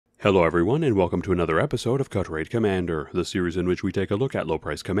Hello everyone, and welcome to another episode of Cut Rate Commander, the series in which we take a look at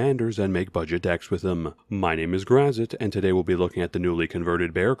low-price commanders and make budget decks with them. My name is Grazzet, and today we'll be looking at the newly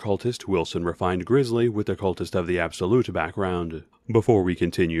converted Bear Cultist Wilson Refined Grizzly with the Cultist of the Absolute background. Before we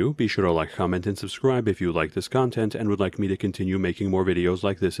continue, be sure to like, comment, and subscribe if you like this content and would like me to continue making more videos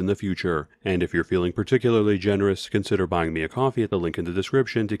like this in the future. And if you're feeling particularly generous, consider buying me a coffee at the link in the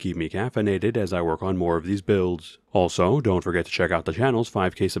description to keep me caffeinated as I work on more of these builds. Also, don't forget to check out the channel's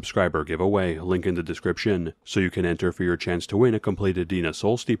 5K subscriber giveaway, link in the description, so you can enter for your chance to win a completed Dina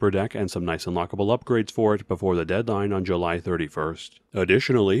Soul Steeper deck and some nice unlockable upgrades for it before the deadline on July 31st.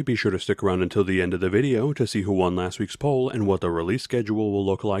 Additionally, be sure to stick around until the end of the video to see who won last week's poll and what the release schedule will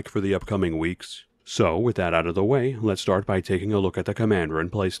look like for the upcoming weeks. So, with that out of the way, let's start by taking a look at the commander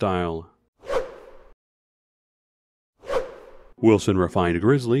and playstyle. Wilson Refined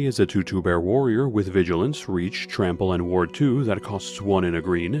Grizzly is a 2/2 bear warrior with Vigilance, Reach, Trample, and Ward 2 that costs 1 in a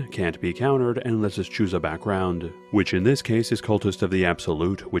green, can't be countered, and lets us choose a background, which in this case is Cultist of the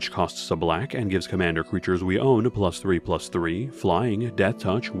Absolute, which costs a black and gives commander creatures we own +3/+3, flying, death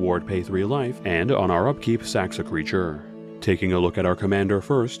touch, ward pay 3 life, and on our upkeep sacks a creature. Taking a look at our commander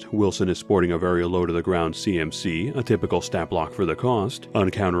first, Wilson is sporting a very low-to-the-ground CMC, a typical stat block for the cost,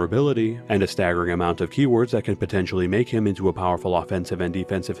 uncounterability, and a staggering amount of keywords that can potentially make him into a powerful offensive and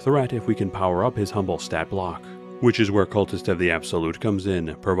defensive threat if we can power up his humble stat block. Which is where Cultist of the Absolute comes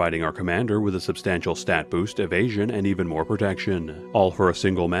in, providing our commander with a substantial stat boost, evasion, and even more protection, all for a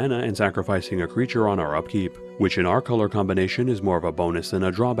single mana and sacrificing a creature on our upkeep, which in our color combination is more of a bonus than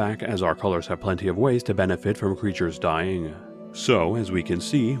a drawback, as our colors have plenty of ways to benefit from creatures dying. So, as we can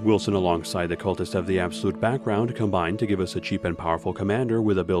see, Wilson alongside the Cultist of the Absolute background combine to give us a cheap and powerful commander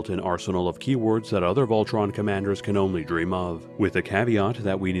with a built-in arsenal of keywords that other Voltron commanders can only dream of, with the caveat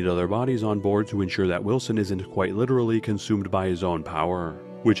that we need other bodies on board to ensure that Wilson isn't quite literally consumed by his own power.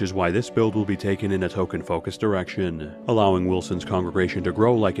 Which is why this build will be taken in a token-focused direction, allowing Wilson's congregation to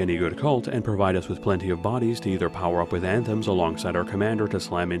grow like any good cult and provide us with plenty of bodies to either power up with anthems alongside our commander to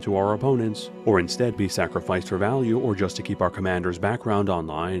slam into our opponents, or instead be sacrificed for value or just to keep our commander's background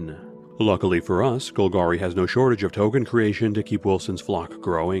online. Luckily for us, Golgari has no shortage of token creation to keep Wilson's flock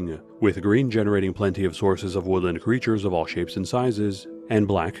growing, with green generating plenty of sources of woodland creatures of all shapes and sizes, and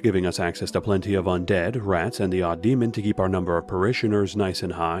black giving us access to plenty of undead, rats, and the odd demon to keep our number of parishioners nice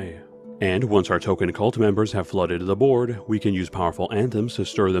and high. And once our token cult members have flooded the board, we can use powerful anthems to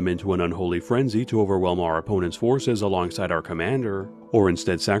stir them into an unholy frenzy to overwhelm our opponent's forces alongside our commander, or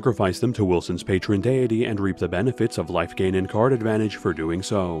instead sacrifice them to Wilson's patron deity and reap the benefits of life gain and card advantage for doing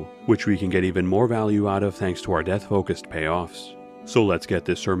so, which we can get even more value out of thanks to our death-focused payoffs. So let's get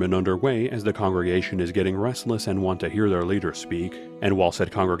this sermon underway, as the congregation is getting restless and want to hear their leader speak. And while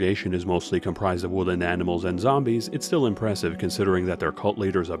said congregation is mostly comprised of woodland animals and zombies, it's still impressive considering that their cult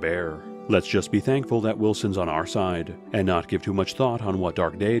leader's a bear. Let's just be thankful that Wilson's on our side, and not give too much thought on what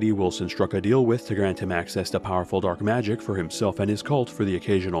dark deity Wilson struck a deal with to grant him access to powerful dark magic for himself and his cult for the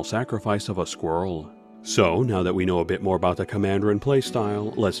occasional sacrifice of a squirrel. So, now that we know a bit more about the commander and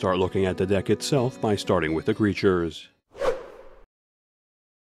playstyle, let's start looking at the deck itself by starting with the creatures.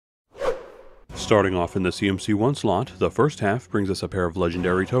 Starting off in the CMC1 slot, the first half brings us a pair of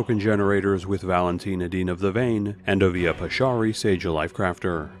legendary token generators with Valentine Dean of the Vein and Ovia Pashari Sage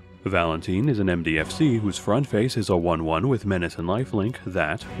Lifecrafter. Valentine is an MDFC whose front face is a 1/1 with Menace and Lifelink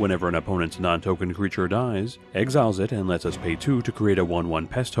that, whenever an opponent's non-token creature dies, exiles it and lets us pay 2 to create a 1/1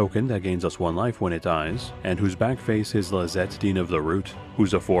 pest token that gains us 1 life when it dies, and whose back face is Lazette Dean of the Root,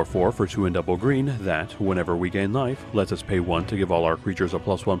 who's a 4/4 for 2 and double green that, whenever we gain life, lets us pay 1 to give all our creatures a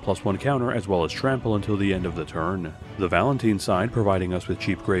 +1/+1 counter as well as trample until the end of the turn. The Valentine side providing us with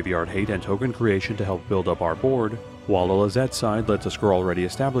cheap graveyard hate and token creation to help build up our board, while the Lazette side lets us grow already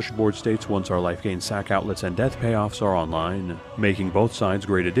established board states once our life gain sack outlets and death payoffs are online, making both sides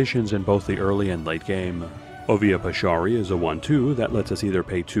great additions in both the early and late game. Ovia Pashari is a 1/2 that lets us either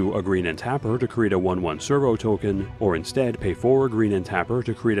pay 2 a green and tapper to create a 1/1 servo token, or instead pay 4 a green and tapper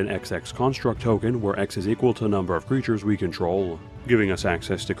to create an XX construct token where X is equal to the number of creatures we control, giving us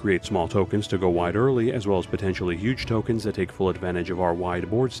access to create small tokens to go wide early as well as potentially huge tokens that take full advantage of our wide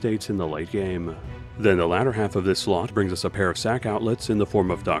board states in the late game. Then the latter half of this slot brings us a pair of sack outlets in the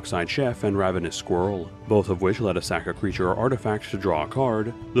form of Dockside Chef and Ravenous Squirrel, both of which let us sack a creature or artifact to draw a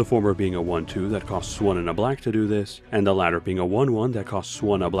card, the former being a 1/2 that costs 1 and a black to do this, and the latter being a 1/1 that costs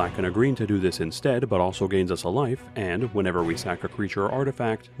 1 a black and a green to do this instead, but also gains us a life, and, whenever we sack a creature or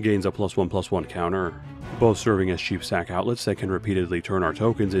artifact, gains a +1/+1 counter. Both serving as cheap sack outlets that can repeatedly turn our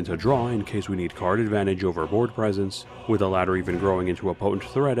tokens into draw in case we need card advantage over board presence, with the latter even growing into a potent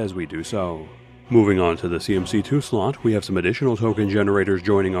threat as we do so. Moving on to the CMC2 slot, we have some additional token generators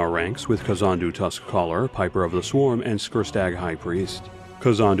joining our ranks with Kazandu Tuskcaller, Piper of the Swarm, and Skurstag High Priest.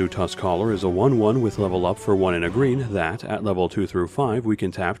 Kazandu Tuskcaller is a 1/1 with level up for 1 and a green that, at level 2 through 5, we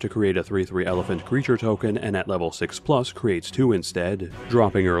can tap to create a 3/3 elephant creature token, and at level 6+ creates 2 instead,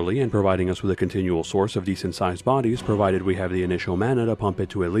 dropping early and providing us with a continual source of decent sized bodies provided we have the initial mana to pump it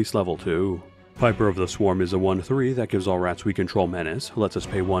to at least level 2. Piper of the Swarm is a 1/3 that gives all rats we control menace, lets us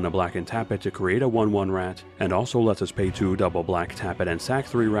pay 1 a black and tap it to create a 1/1 rat, and also lets us pay 2 double black, tap it, and sack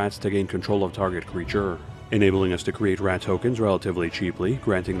 3 rats to gain control of target creature, enabling us to create rat tokens relatively cheaply,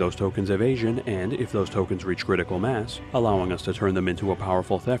 granting those tokens evasion, and, if those tokens reach critical mass, allowing us to turn them into a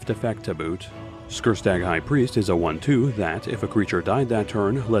powerful theft effect to boot. Skurstag High Priest is a 1/2 that, if a creature died that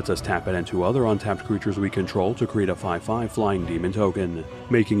turn, lets us tap it and 2 other untapped creatures we control to create a 5/5 flying demon token,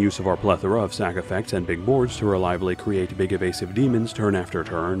 making use of our plethora of sack effects and big boards to reliably create big evasive demons turn after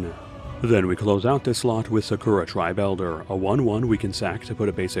turn. Then we close out this slot with Sakura Tribe Elder, a 1/1 we can sack to put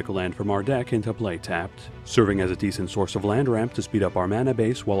a basic land from our deck into play tapped, serving as a decent source of land ramp to speed up our mana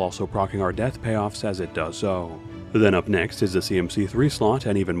base while also proccing our death payoffs as it does so. Then up next is the CMC3 slot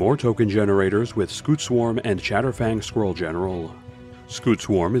and even more token generators with Scoot Swarm and Chatterfang Squirrel General. Scoot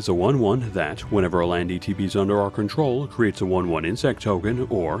Swarm is a 1/1 that, whenever a land ETBs under our control, creates a 1/1 insect token,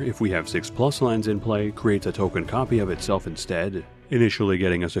 or, if we have 6+ lands in play, creates a token copy of itself instead, initially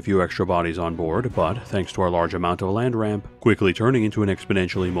getting us a few extra bodies on board, but, thanks to our large amount of land ramp, quickly turning into an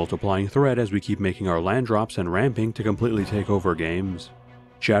exponentially multiplying threat as we keep making our land drops and ramping to completely take over games.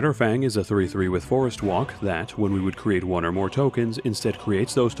 Chatterfang is a 3/3 with Forest Walk that, when we would create 1 or more tokens, instead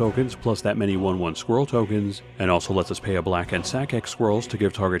creates those tokens plus that many 1/1 squirrel tokens, and also lets us pay a black and sack X squirrels to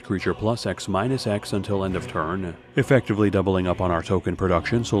give target creature +X/-X until end of turn, effectively doubling up on our token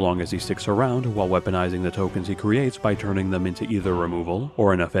production so long as he sticks around while weaponizing the tokens he creates by turning them into either removal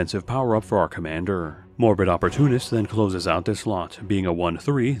or an offensive power-up for our commander. Morbid Opportunist then closes out this slot, being a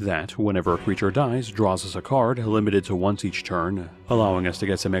 1/3 that, whenever a creature dies, draws us a card, limited to once each turn, allowing us to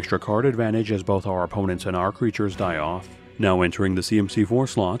get some extra card advantage as both our opponents and our creatures die off. Now entering the CMC4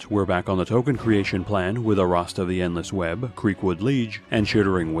 slot, we're back on the token creation plan with Arasta of the Endless Web, Creekwood Liege, and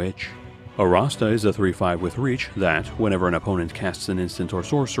Chittering Witch. Arasta is a 3/5 with Reach that, whenever an opponent casts an instant or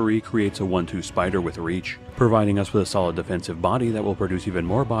sorcery, creates a 1/2 spider with Reach, providing us with a solid defensive body that will produce even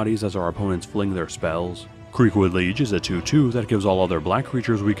more bodies as our opponents fling their spells. Creekwood Liege is a 2/2 that gives all other black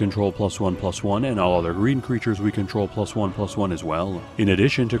creatures we control +1/+1 and all other green creatures we control +1/+1 as well, in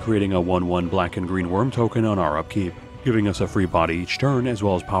addition to creating a 1/1 black and green worm token on our upkeep, giving us a free body each turn as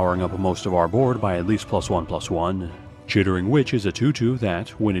well as powering up most of our board by at least +1/+1. Chittering Witch is a 2/2 that,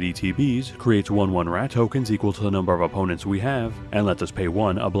 when it ETBs, creates 1/1 rat tokens equal to the number of opponents we have, and lets us pay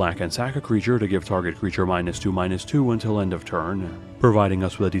 1 a black and sack a creature to give target creature -2/-2 until end of turn, providing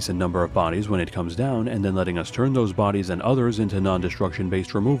us with a decent number of bodies when it comes down, and then letting us turn those bodies and others into non-destruction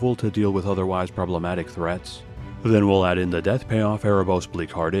based removal to deal with otherwise problematic threats. Then we'll add in the death payoff Erebos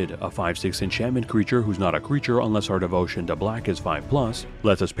Bleakhearted, a 5/6 enchantment creature who's not a creature unless our devotion to black is 5+,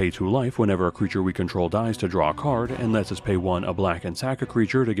 lets us pay 2 life whenever a creature we control dies to draw a card, and lets us pay 1 a black and sack a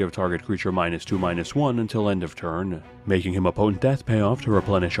creature to give target creature -2/-1 until end of turn, making him a potent death payoff to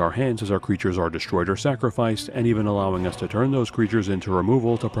replenish our hands as our creatures are destroyed or sacrificed, and even allowing us to turn those creatures into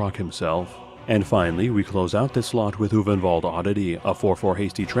removal to proc himself. And finally, we close out this slot with Uvenvald Oddity, a 4/4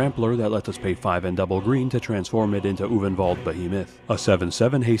 hasty trampler that lets us pay 5 and double green to transform it into Uvenvald Behemoth, a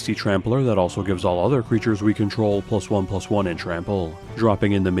 7/7 hasty trampler that also gives all other creatures we control +1/+1 in trample,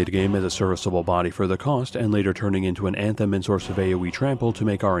 dropping in the mid-game as a serviceable body for the cost and later turning into an anthem and source of AoE trample to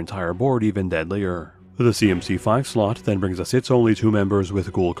make our entire board even deadlier. The CMC5 slot then brings us its only 2 members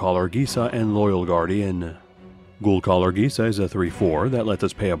with Ghoulcaller Gisa and Loyal Guardian. Ghoulcaller Gisa is a 3/4 that lets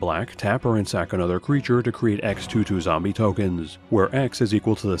us pay a black, tap or and sack another creature to create X 2/2 zombie tokens, where X is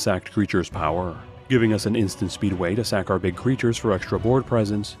equal to the sacked creature's power, giving us an instant speed way to sack our big creatures for extra board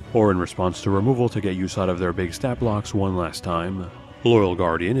presence, or in response to removal to get use out of their big stat blocks one last time. Loyal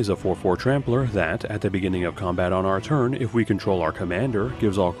Guardian is a 4/4 trampler that, at the beginning of combat on our turn, if we control our commander,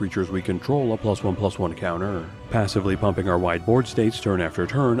 gives all creatures we control a +1/+1 counter, passively pumping our wide board states turn after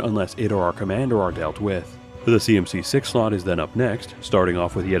turn unless it or our commander are dealt with. The CMC6 slot is then up next, starting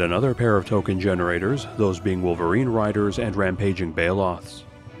off with yet another pair of token generators, those being Wolverine Riders and Rampaging Baloths.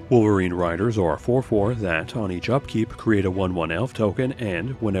 Wolverine Riders are a 4/4 that, on each upkeep, create a 1/1 elf token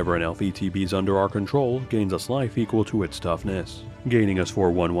and, whenever an elf ETBs under our control, gains us life equal to its toughness, gaining us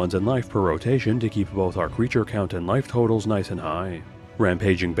 4 1/1s in life per rotation to keep both our creature count and life totals nice and high.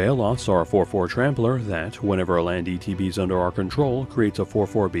 Rampaging Baloths are a 4/4 trampler that, whenever a land ETBs under our control, creates a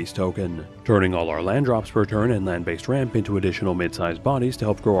 4/4 beast token, turning all our land drops per turn and land-based ramp into additional mid-sized bodies to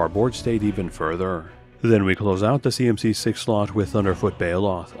help grow our board state even further. Then we close out the CMC 6 slot with Thunderfoot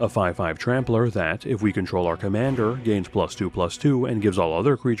Baloth, a 5/5 trampler that, if we control our commander, gains +2/+2 and gives all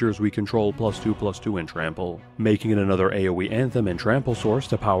other creatures we control +2/+2 in trample, making it another AoE anthem and trample source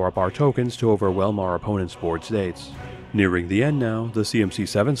to power up our tokens to overwhelm our opponent's board states. Nearing the end now, the CMC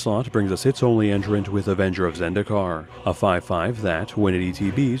 7 slot brings us its only entrant with Avenger of Zendikar, a 5/5 that, when it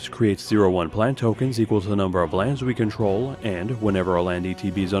ETBs, creates 0/1 plant tokens equal to the number of lands we control, and, whenever a land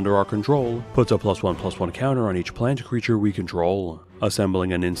ETBs under our control, puts a +1/+1 counter on each plant creature we control,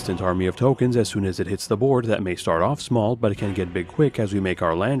 assembling an instant army of tokens as soon as it hits the board that may start off small but can get big quick as we make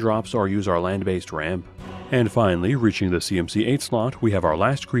our land drops or use our land-based ramp. And finally, reaching the CMC 8 slot, we have our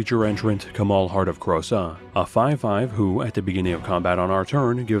last creature entrant, Kamal Heart of Krosa, a 5/5 who, at the beginning of combat on our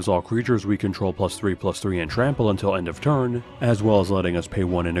turn, gives all creatures we control +3/+3 in trample until end of turn, as well as letting us pay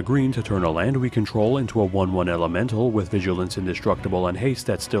 1 and a green to turn a land we control into a 1/1 elemental with vigilance, indestructible, and haste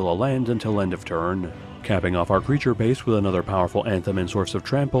that's still a land until end of turn, capping off our creature base with another powerful anthem and source of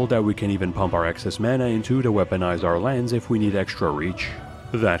trample that we can even pump our excess mana into to weaponize our lands if we need extra reach.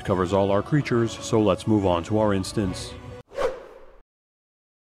 That covers all our creatures, so let's move on to our instance.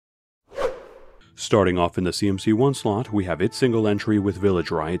 Starting off in the CMC 1 slot, we have its single entry with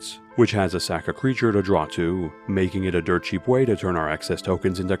Village Rites, which has a sack a creature to draw 2, making it a dirt cheap way to turn our excess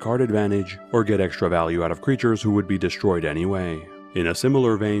tokens into card advantage, or get extra value out of creatures who would be destroyed anyway. In a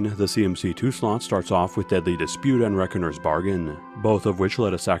similar vein, the CMC 2 slot starts off with Deadly Dispute and Reckoner's Bargain, both of which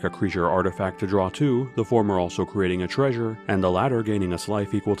let us sack a creature artifact to draw 2, the former also creating a treasure, and the latter gaining us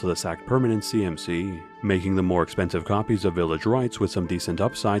life equal to the sacked permanent CMC, making them more expensive copies of Village Rites with some decent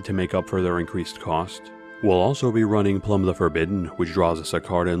upside to make up for their increased cost. We'll also be running Plumb the Forbidden, which draws us a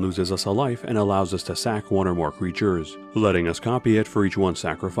card and loses us a life and allows us to sack 1 or more creatures, letting us copy it for each one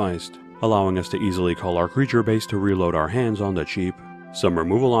sacrificed, allowing us to easily call our creature base to reload our hands on the cheap. Some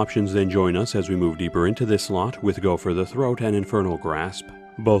removal options then join us as we move deeper into this slot with Go for the Throat and Infernal Grasp,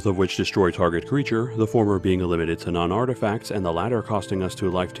 both of which destroy target creature, the former being limited to non-artifacts and the latter costing us 2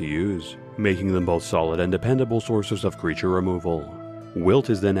 life to use, making them both solid and dependable sources of creature removal.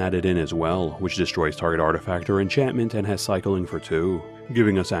 Wilt is then added in as well, which destroys target artifact or enchantment and has cycling for 2,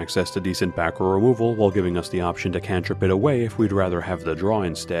 giving us access to decent back row removal while giving us the option to cantrip it away if we'd rather have the draw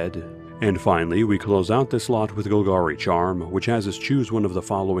instead. And finally, we close out this slot with Golgari Charm, which has us choose one of the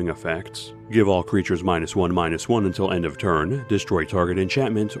following effects: give all creatures -1/-1 until end of turn, destroy target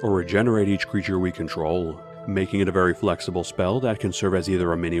enchantment, or regenerate each creature we control, making it a very flexible spell that can serve as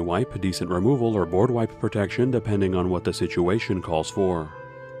either a mini wipe, decent removal, or board wipe protection depending on what the situation calls for.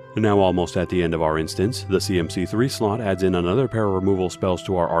 Now almost at the end of our instance, the CMC 3 slot adds in another pair of removal spells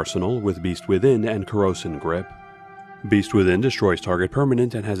to our arsenal with Beast Within and Corrosive Grip. Beast Within destroys target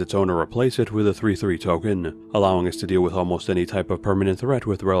permanent and has its owner replace it with a 3/3 token, allowing us to deal with almost any type of permanent threat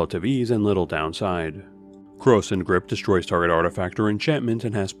with relative ease and little downside. Corrosive Grip destroys target artifact or enchantment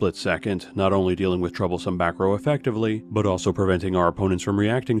and has split second, not only dealing with troublesome back row effectively, but also preventing our opponents from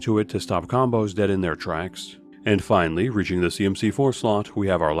reacting to it to stop combos dead in their tracks. And finally, reaching the CMC 4 slot, we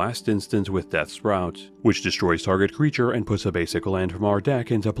have our last instance with Death Sprout, which destroys target creature and puts a basic land from our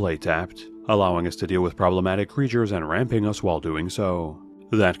deck into play tapped, allowing us to deal with problematic creatures and ramping us while doing so.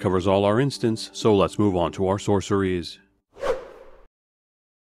 That covers all our instance, so let's move on to our sorceries.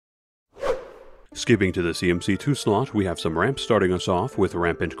 Skipping to the CMC 2 slot, we have some ramps starting us off with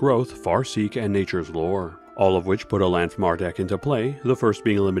Rampant Growth, Farseek, and Nature's Lore, all of which put a land from our deck into play, the first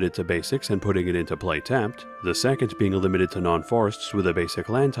being limited to basics and putting it into play tapped, the second being limited to non-forests with a basic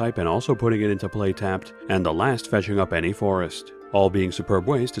land type and also putting it into play tapped, and the last fetching up any forest, all being superb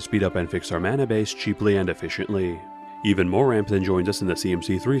ways to speed up and fix our mana base cheaply and efficiently. Even more ramp then joins us in the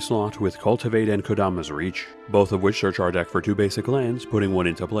CMC 3 slot with Cultivate and Kodama's Reach, both of which search our deck for 2 basic lands, putting one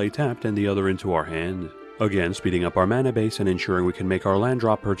into play tapped and the other into our hand, again speeding up our mana base and ensuring we can make our land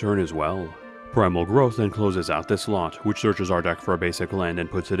drop per turn as well. Primal Growth then closes out this slot, which searches our deck for a basic land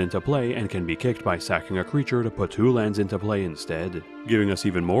and puts it into play and can be kicked by sacking a creature to put 2 lands into play instead, giving us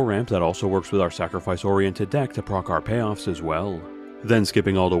even more ramp that also works with our sacrifice-oriented deck to proc our payoffs as well. Then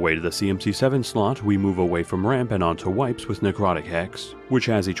skipping all the way to the CMC 7 slot, we move away from ramp and onto wipes with Necrotic Hex, which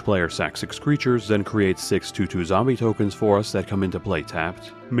has each player sack 6 creatures, then creates 6 2/2 zombie tokens for us that come into play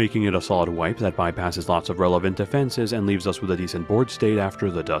tapped, making it a solid wipe that bypasses lots of relevant defenses and leaves us with a decent board state after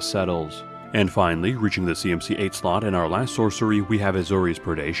the dust settles. And finally, reaching the CMC 8 slot and our last sorcery, we have Azuri's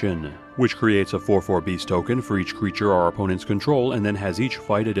Predation, which creates a 4/4 beast token for each creature our opponents control and then has each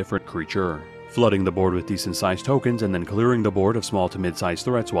fight a different creature, flooding the board with decent sized tokens and then clearing the board of small to mid-sized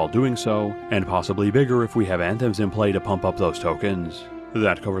threats while doing so, and possibly bigger if we have anthems in play to pump up those tokens.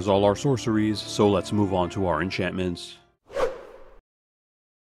 That covers all our sorceries, so let's move on to our enchantments.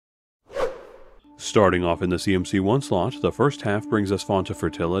 Starting off in the CMC1 slot, the first half brings us Font of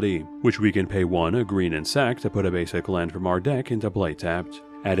Fertility, which we can pay 1 a green and sack to put a basic land from our deck into play tapped,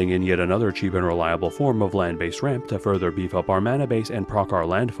 adding in yet another cheap and reliable form of land-based ramp to further beef up our mana base and proc our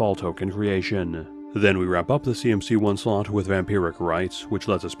landfall token creation. Then we wrap up the CMC1 slot with Vampiric Rites, which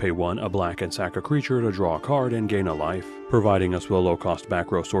lets us pay 1 a black and sack a creature to draw a card and gain a life, providing us with a low-cost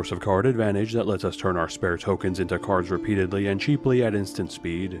back row source of card advantage that lets us turn our spare tokens into cards repeatedly and cheaply at instant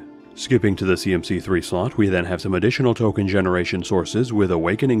speed. Skipping to the CMC3 slot, we then have some additional token generation sources with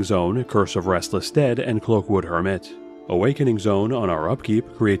Awakening Zone, Curse of Restless Dead, and Cloakwood Hermit. Awakening Zone, on our upkeep,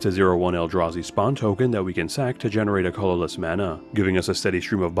 creates a 0/1 Eldrazi spawn token that we can sack to generate a colorless mana, giving us a steady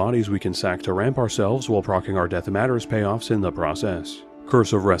stream of bodies we can sack to ramp ourselves while proccing our Death Matters payoffs in the process.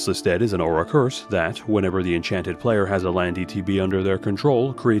 Curse of Restless Dead is an aura curse that, whenever the enchanted player has a land ETB under their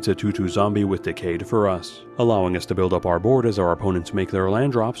control, creates a 2/2 zombie with Decayed for us, allowing us to build up our board as our opponents make their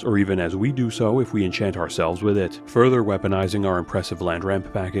land drops or even as we do so if we enchant ourselves with it, further weaponizing our impressive land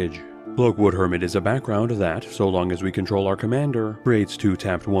ramp package. Cloakwood Hermit is a background that, so long as we control our commander, creates 2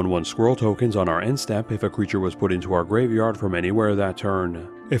 tapped 1/1 squirrel tokens on our end step if a creature was put into our graveyard from anywhere that turn,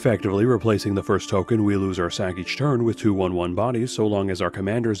 effectively replacing the first token we lose or sack each turn with 2 1/1 bodies so long as our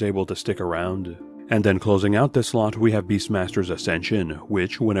commander is able to stick around. And then closing out this slot we have Beastmaster's Ascension,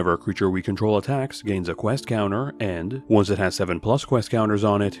 which, whenever a creature we control attacks, gains a quest counter, and, once it has 7+ quest counters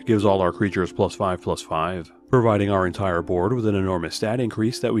on it, gives all our creatures +5/+5, providing our entire board with an enormous stat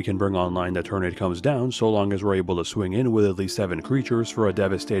increase that we can bring online the turn it comes down so long as we're able to swing in with at least 7 creatures for a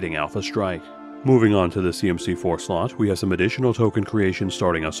devastating alpha strike. Moving on to the CMC4 slot, we have some additional token creation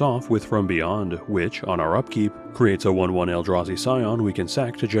starting us off with From Beyond, which, on our upkeep, creates a 1/1 Eldrazi Scion we can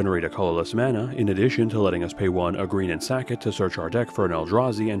sack to generate a colorless mana, in addition to letting us pay 1 a green and sack it to search our deck for an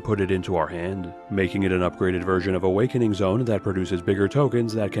Eldrazi and put it into our hand, making it an upgraded version of Awakening Zone that produces bigger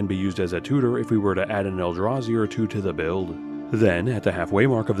tokens that can be used as a tutor if we were to add an Eldrazi or 2 to the build. Then, at the halfway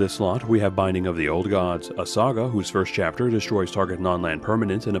mark of this slot, we have Binding of the Old Gods, a saga whose first chapter destroys target non-land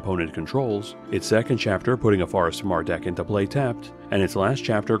permanent an opponent controls, its second chapter putting a forest from our deck into play tapped, and its last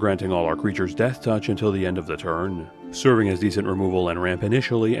chapter granting all our creatures Death Touch until the end of the turn, serving as decent removal and ramp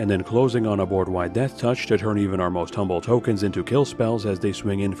initially, and then closing on a board-wide Death Touch to turn even our most humble tokens into kill spells as they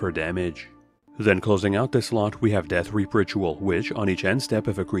swing in for damage. Then closing out this slot, we have Death Reap Ritual, which, on each end step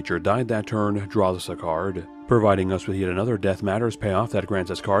if a creature died that turn, draws us a card, providing us with yet another Death Matters payoff that grants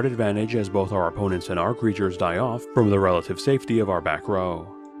us card advantage as both our opponents and our creatures die off from the relative safety of our back row.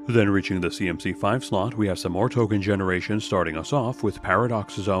 Then reaching the CMC5 slot, we have some more token generation starting us off with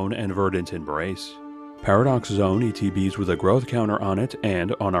Paradox Zone and Verdant Embrace. Paradox Zone ETBs with a growth counter on it,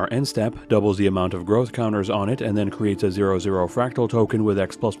 and, on our end step, doubles the amount of growth counters on it and then creates a 0/0 fractal token with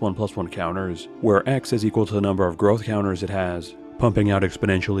X +1/+1 counters, where X is equal to the number of growth counters it has, pumping out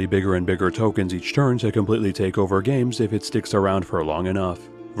exponentially bigger and bigger tokens each turn to completely take over games if it sticks around for long enough.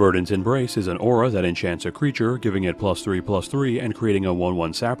 Verdant Embrace is an aura that enchants a creature, giving it +3/+3 and creating a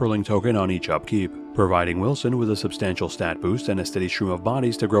 1/1 Sapperling token on each upkeep, providing Wilson with a substantial stat boost and a steady stream of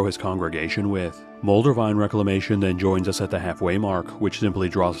bodies to grow his congregation with. Moldervine Reclamation then joins us at the halfway mark, which simply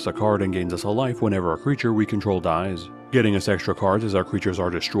draws us a card and gains us a life whenever a creature we control dies, getting us extra cards as our creatures are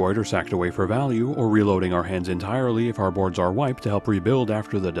destroyed or sacked away for value, or reloading our hands entirely if our boards are wiped to help rebuild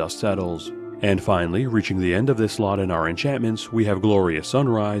after the dust settles. And finally, reaching the end of this slot in our enchantments, we have Glorious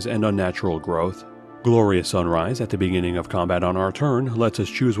Sunrise and Unnatural Growth. Glorious Sunrise, at the beginning of combat on our turn, lets us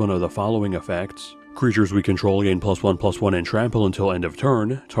choose one of the following effects. Creatures we control gain +1/+1 and trample until end of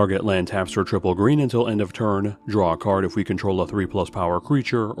turn, target land taps for triple green until end of turn, draw a card if we control a 3+ power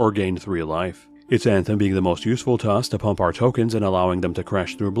creature, or gain 3 life. Its Anthem being the most useful to us to pump our tokens and allowing them to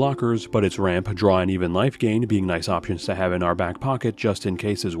crash through blockers, but its ramp, draw, and even life gain being nice options to have in our back pocket just in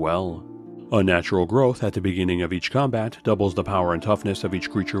case as well. Unnatural Growth at the beginning of each combat doubles the power and toughness of each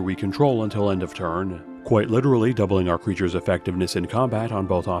creature we control until end of turn, quite literally doubling our creature's effectiveness in combat on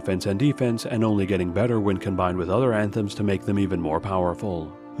both offense and defense, and only getting better when combined with other anthems to make them even more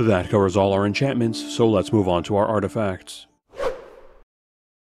powerful. That covers all our enchantments, so let's move on to our artifacts.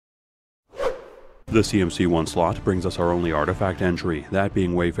 The CMC1 slot brings us our only artifact entry, that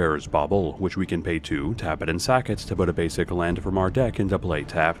being Wayfarer's Bauble, which we can pay 2, tap it and sack it to put a basic land from our deck into play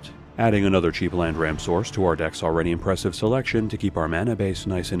tapped, adding another cheap land ramp source to our deck's already impressive selection to keep our mana base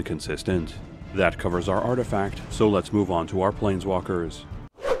nice and consistent. That covers our artifact, so let's move on to our planeswalkers.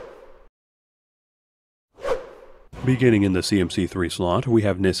 Beginning in the CMC3 slot, we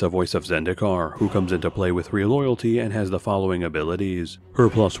have Nissa, Voice of Zendikar, who comes into play with 3 loyalty and has the following abilities. Her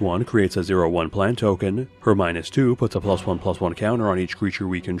 +1 creates a 0/1 plant token, her -2 puts a +1/+1 counter on each creature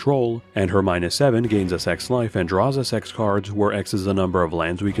we control, and her -7 gains us X life and draws us X cards, where X is the number of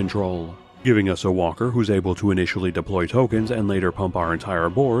lands we control. Giving us a walker who's able to initially deploy tokens and later pump our entire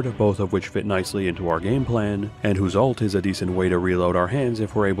board, both of which fit nicely into our game plan, and whose ult is a decent way to reload our hands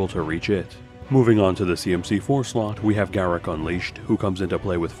if we're able to reach it. Moving on to the CMC4 slot, we have Garruk Unleashed, who comes into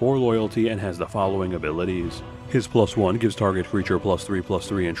play with 4 loyalty and has the following abilities. His +1 gives target creature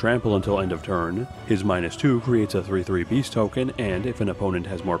 +3/+3 and trample until end of turn. His -2 creates a 3/3 beast token, and if an opponent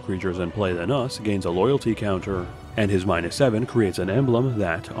has more creatures in play than us, gains a loyalty counter. And his -7 creates an emblem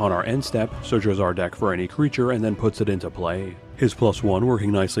that, on our end step, searches our deck for any creature and then puts it into play. His +1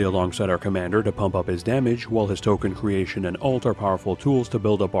 working nicely alongside our commander to pump up his damage, while his token creation and ult are powerful tools to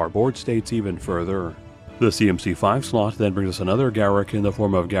build up our board states even further. The CMC5 slot then brings us another Garruk in the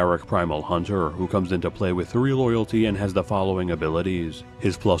form of Garruk Primal Hunter, who comes into play with 3 loyalty and has the following abilities.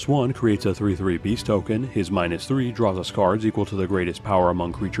 His +1 creates a 3/3 beast token, his -3 draws us cards equal to the greatest power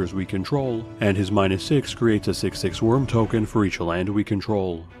among creatures we control, and his -6 creates a 6/6 worm token for each land we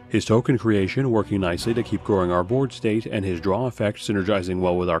control. His token creation working nicely to keep growing our board state, and his draw effect synergizing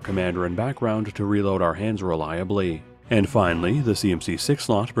well with our commander and background to reload our hands reliably. And finally, the CMC6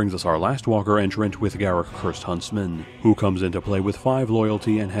 slot brings us our last walker entrant with Garruk Cursed Huntsman, who comes into play with 5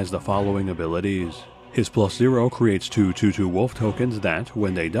 loyalty and has the following abilities. His +0 creates 2 2/2 wolf tokens that,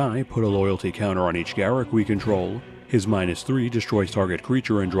 when they die, put a loyalty counter on each Garruk we control. His -3 destroys target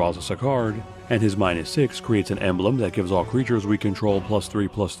creature and draws us a card, and his -6 creates an emblem that gives all creatures we control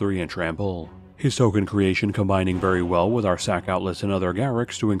 +3/+3 and trample. His token creation combining very well with our sack outlets and other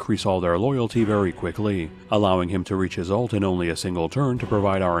Garruks to increase all their loyalty very quickly, allowing him to reach his ult in only a single turn to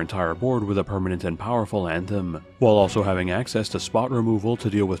provide our entire board with a permanent and powerful anthem, while also having access to spot removal to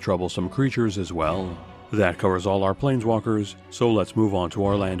deal with troublesome creatures as well. That covers all our planeswalkers, so let's move on to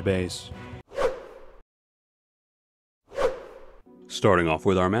our land base. Starting off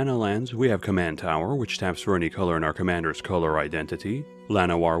with our mana lands, we have Command Tower, which taps for any color in our commander's color identity,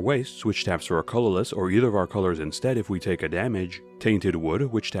 Llanowar Wastes, which taps for a colorless or either of our colors instead if we take a damage, Tainted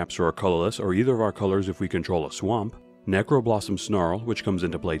Wood, which taps for a colorless or either of our colors if we control a swamp, Necroblossom Snarl, which comes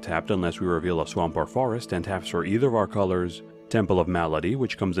into play tapped unless we reveal a swamp or forest and taps for either of our colors, Temple of Malady,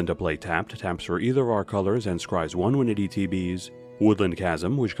 which comes into play tapped, taps for either of our colors and scries 1 when it ETBs, Woodland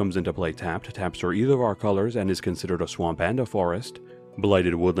Chasm, which comes into play tapped, taps for either of our colors and is considered a swamp and a forest,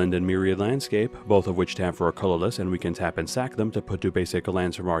 Blighted Woodland and Myriad Landscape, both of which tap for a colorless and we can tap and sack them to put 2 basic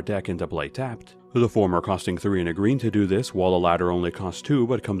lands from our deck into play tapped, the former costing 3 and a green to do this, while the latter only costs 2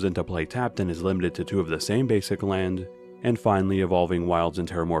 but comes into play tapped and is limited to 2 of the same basic land, and finally Evolving Wilds and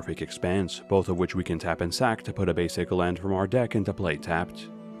Terramorphic Expanse, both of which we can tap and sack to put a basic land from our deck into play tapped.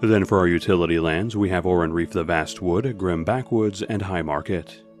 Then for our utility lands, we have Oran Reef the Vastwood, Grim Backwoods, and High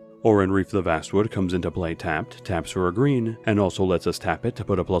Market. Oran Reef the Vastwood comes into play tapped, taps for a green, and also lets us tap it to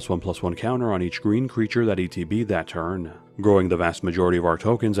put a +1/+1 counter on each green creature that ETB that turn, growing the vast majority of our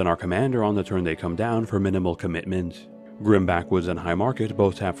tokens and our commander on the turn they come down for minimal commitment. Grim Backwoods and High Market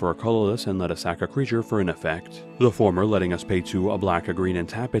both tap for a colorless and let us sack a creature for an effect, the former letting us pay 2 a black, a green, and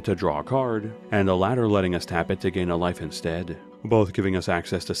tap it to draw a card, and the latter letting us tap it to gain a life instead, both giving us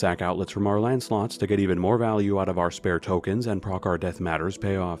access to sack outlets from our land slots to get even more value out of our spare tokens and proc our Death Matters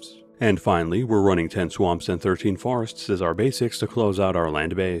payoffs. And finally, we're running 10 swamps and 13 forests as our basics to close out our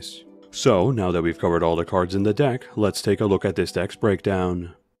land base. So, now that we've covered all the cards in the deck, let's take a look at this deck's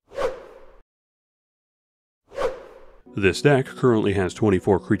breakdown. This deck currently has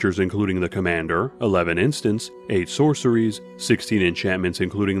 24 creatures including the commander, 11 instants, 8 sorceries, 16 enchantments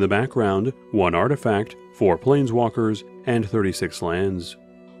including the background, 1 artifact, 4 planeswalkers, and 36 lands.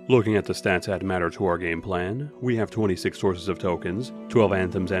 Looking at the stats that matter to our game plan, we have 26 sources of tokens, 12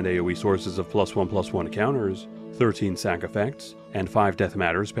 anthems and AoE sources of +1/+1 counters, 13 sack effects, and 5 Death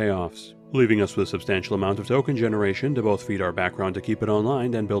Matters payoffs, leaving us with a substantial amount of token generation to both feed our background to keep it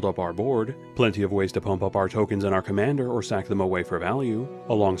online and build up our board, plenty of ways to pump up our tokens and our commander or sack them away for value,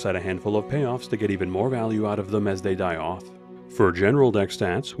 alongside a handful of payoffs to get even more value out of them as they die off. For general deck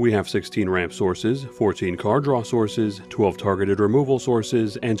stats, we have 16 ramp sources, 14 card draw sources, 12 targeted removal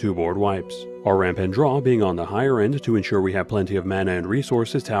sources, and 2 board wipes. Our ramp and draw being on the higher end to ensure we have plenty of mana and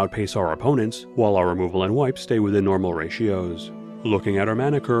resources to outpace our opponents, while our removal and wipes stay within normal ratios. Looking at our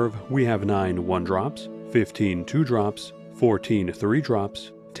mana curve, we have 9 1-drops, 15 2-drops, 14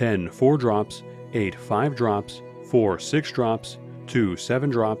 3-drops, 10 4-drops, 8 5-drops, 4 6-drops, 2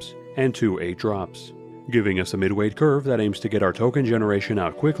 7-drops, and 2 8-drops, giving us a mid-weight curve that aims to get our token generation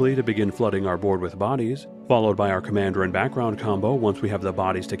out quickly to begin flooding our board with bodies, followed by our commander and background combo once we have the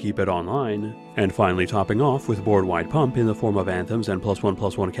bodies to keep it online, and finally topping off with board-wide pump in the form of anthems and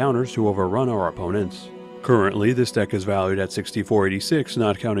 +1/+1 counters to overrun our opponents. Currently, this deck is valued at $64.86,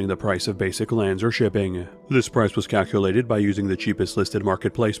 not counting the price of basic lands or shipping. This price was calculated by using the cheapest listed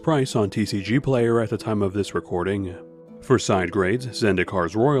marketplace price on TCG Player at the time of this recording. For side grades,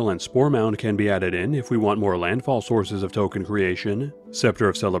 Zendikar's Royal and Spore Mound can be added in if we want more landfall sources of token creation. Scepter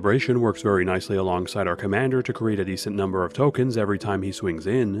of Celebration works very nicely alongside our commander to create a decent number of tokens every time he swings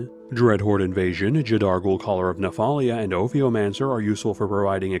in. Dreadhorde Invasion, Jadargul Caller of Nephalia, and Ophiomancer are useful for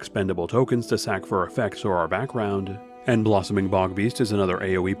providing expendable tokens to sack for effects or our background. And Blossoming Bogbeast is another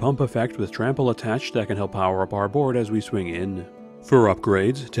AoE pump effect with trample attached that can help power up our board as we swing in. For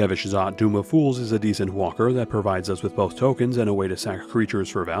upgrades, Tevish Zot Doom of Fools is a decent walker that provides us with both tokens and a way to sack creatures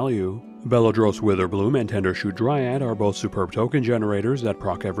for value. Belladros Witherbloom and Tendershoot Dryad are both superb token generators that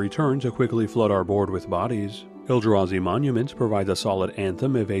proc every turn to quickly flood our board with bodies. Eldrazi Monument provides a solid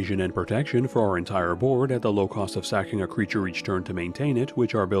anthem, evasion, and protection for our entire board at the low cost of sacking a creature each turn to maintain it,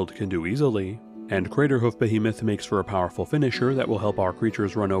 which our build can do easily. And Craterhoof Behemoth makes for a powerful finisher that will help our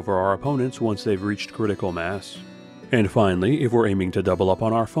creatures run over our opponents once they've reached critical mass. And finally, if we're aiming to double up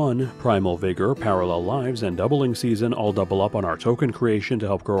on our fun, Primal Vigor, Parallel Lives, and Doubling Season all double up on our token creation to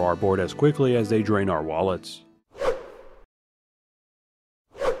help grow our board as quickly as they drain our wallets.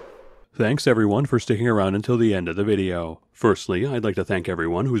 Thanks everyone for sticking around until the end of the video. Firstly, I'd like to thank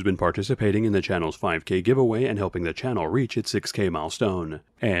everyone who's been participating in the channel's 5K giveaway and helping the channel reach its 6K milestone.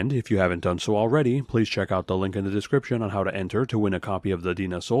 And if you haven't done so already, please check out the link in the description on how to enter to win a copy of the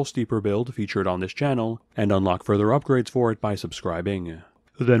Dina Soul Steeper build featured on this channel, and unlock further upgrades for it by subscribing.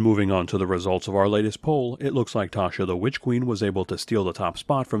 Then moving on to the results of our latest poll, it looks like Tasha the Witch Queen was able to steal the top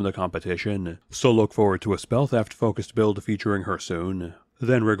spot from the competition, so look forward to a spell theft focused build featuring her soon.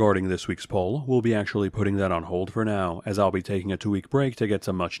 Then regarding this week's poll, we'll be actually putting that on hold for now, as I'll be taking a 2-week break to get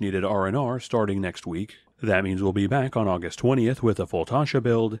some much needed R&R starting next week. That means we'll be back on August 20th with a full Tasha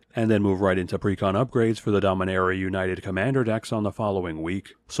build, and then move right into precon upgrades for the Dominaria United Commander decks on the following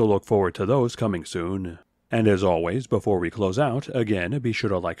week, so look forward to those coming soon. And as always, before we close out, again, be sure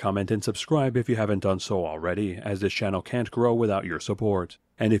to like, comment, and subscribe if you haven't done so already, as this channel can't grow without your support.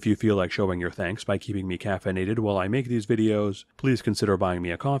 And if you feel like showing your thanks by keeping me caffeinated while I make these videos, please consider buying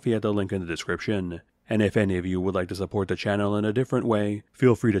me a coffee at the link in the description. And if any of you would like to support the channel in a different way,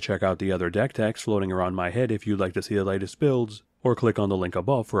 feel free to check out the other deck techs floating around my head if you'd like to see the latest builds, or click on the link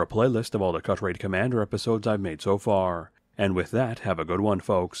above for a playlist of all the Cut Rate Commander episodes I've made so far. And with that, have a good one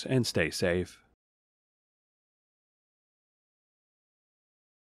folks, and stay safe.